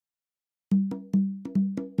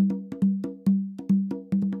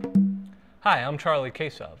Hi, I'm Charlie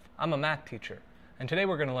Kasov. I'm a math teacher, and today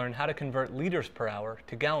we're going to learn how to convert liters per hour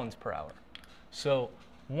to gallons per hour. So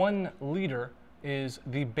 1 liter is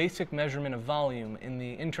the basic measurement of volume in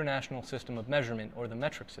the International System of Measurement, or the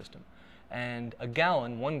metric system. And a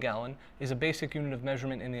gallon, 1 gallon, is a basic unit of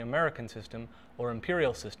measurement in the American system, or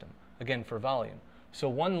imperial system, again for volume. So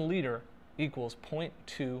 1 liter equals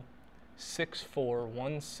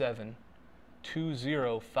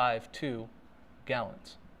 0.264172052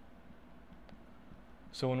 gallons.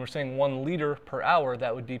 So when we're saying 1 liter per hour,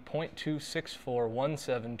 that would be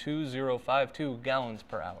 0.264172052 gallons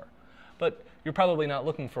per hour. But you're probably not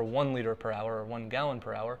looking for 1 liter per hour or 1 gallon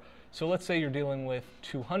per hour. So let's say you're dealing with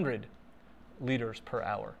 200 liters per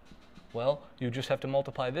hour. Well, you just have to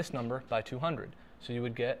multiply this number by 200. So you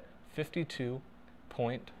would get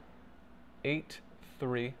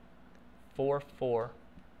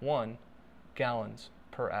 52.83441 gallons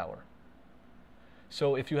per hour.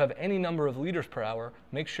 So if you have any number of liters per hour,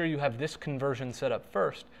 make sure you have this conversion set up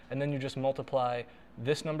first, and then you just multiply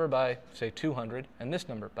this number by, say, 200, and this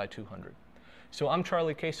number by 200. So I'm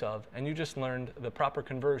Charlie Kasov, and you just learned the proper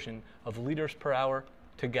conversion of liters per hour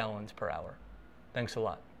to gallons per hour. Thanks a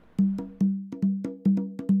lot.